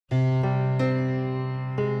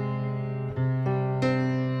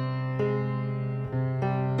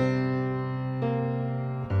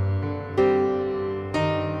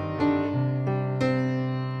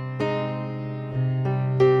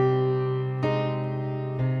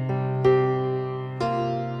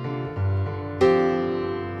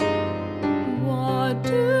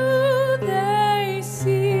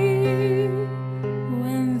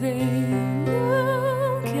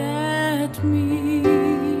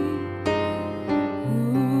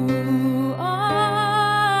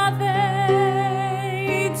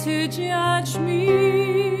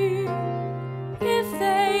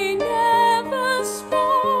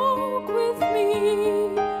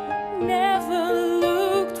never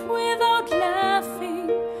looked without laughing,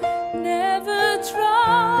 never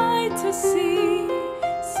tried to see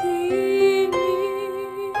me.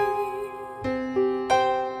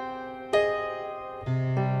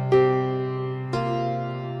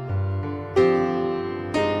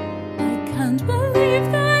 I can't believe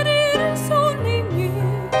that it is only me,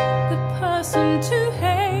 the person to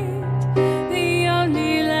hate, the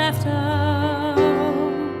only left out.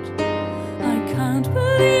 I can't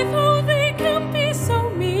believe how they can be so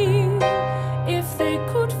mean. If they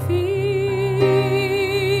could feel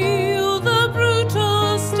the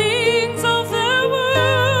brutal stings of their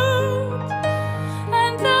words,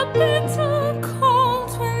 and the bitter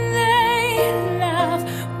cold when they laugh.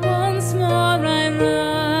 Once more I'm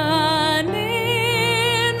running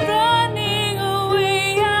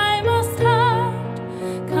away. I must hide,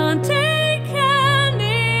 can't take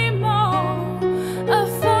any more. A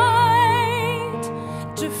fight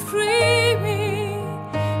to free me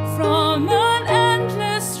from an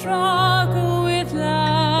endless struggle with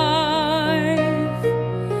life.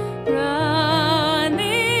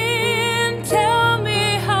 Running, tell me,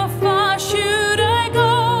 how far should I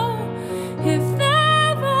go if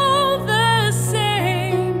they're all the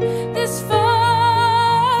same? This fight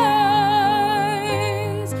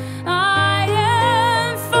I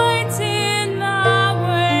am fighting my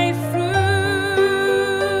way through.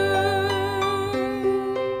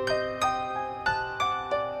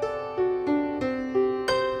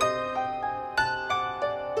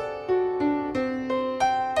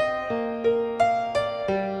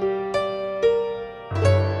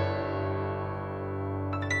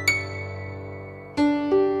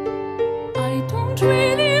 I don't really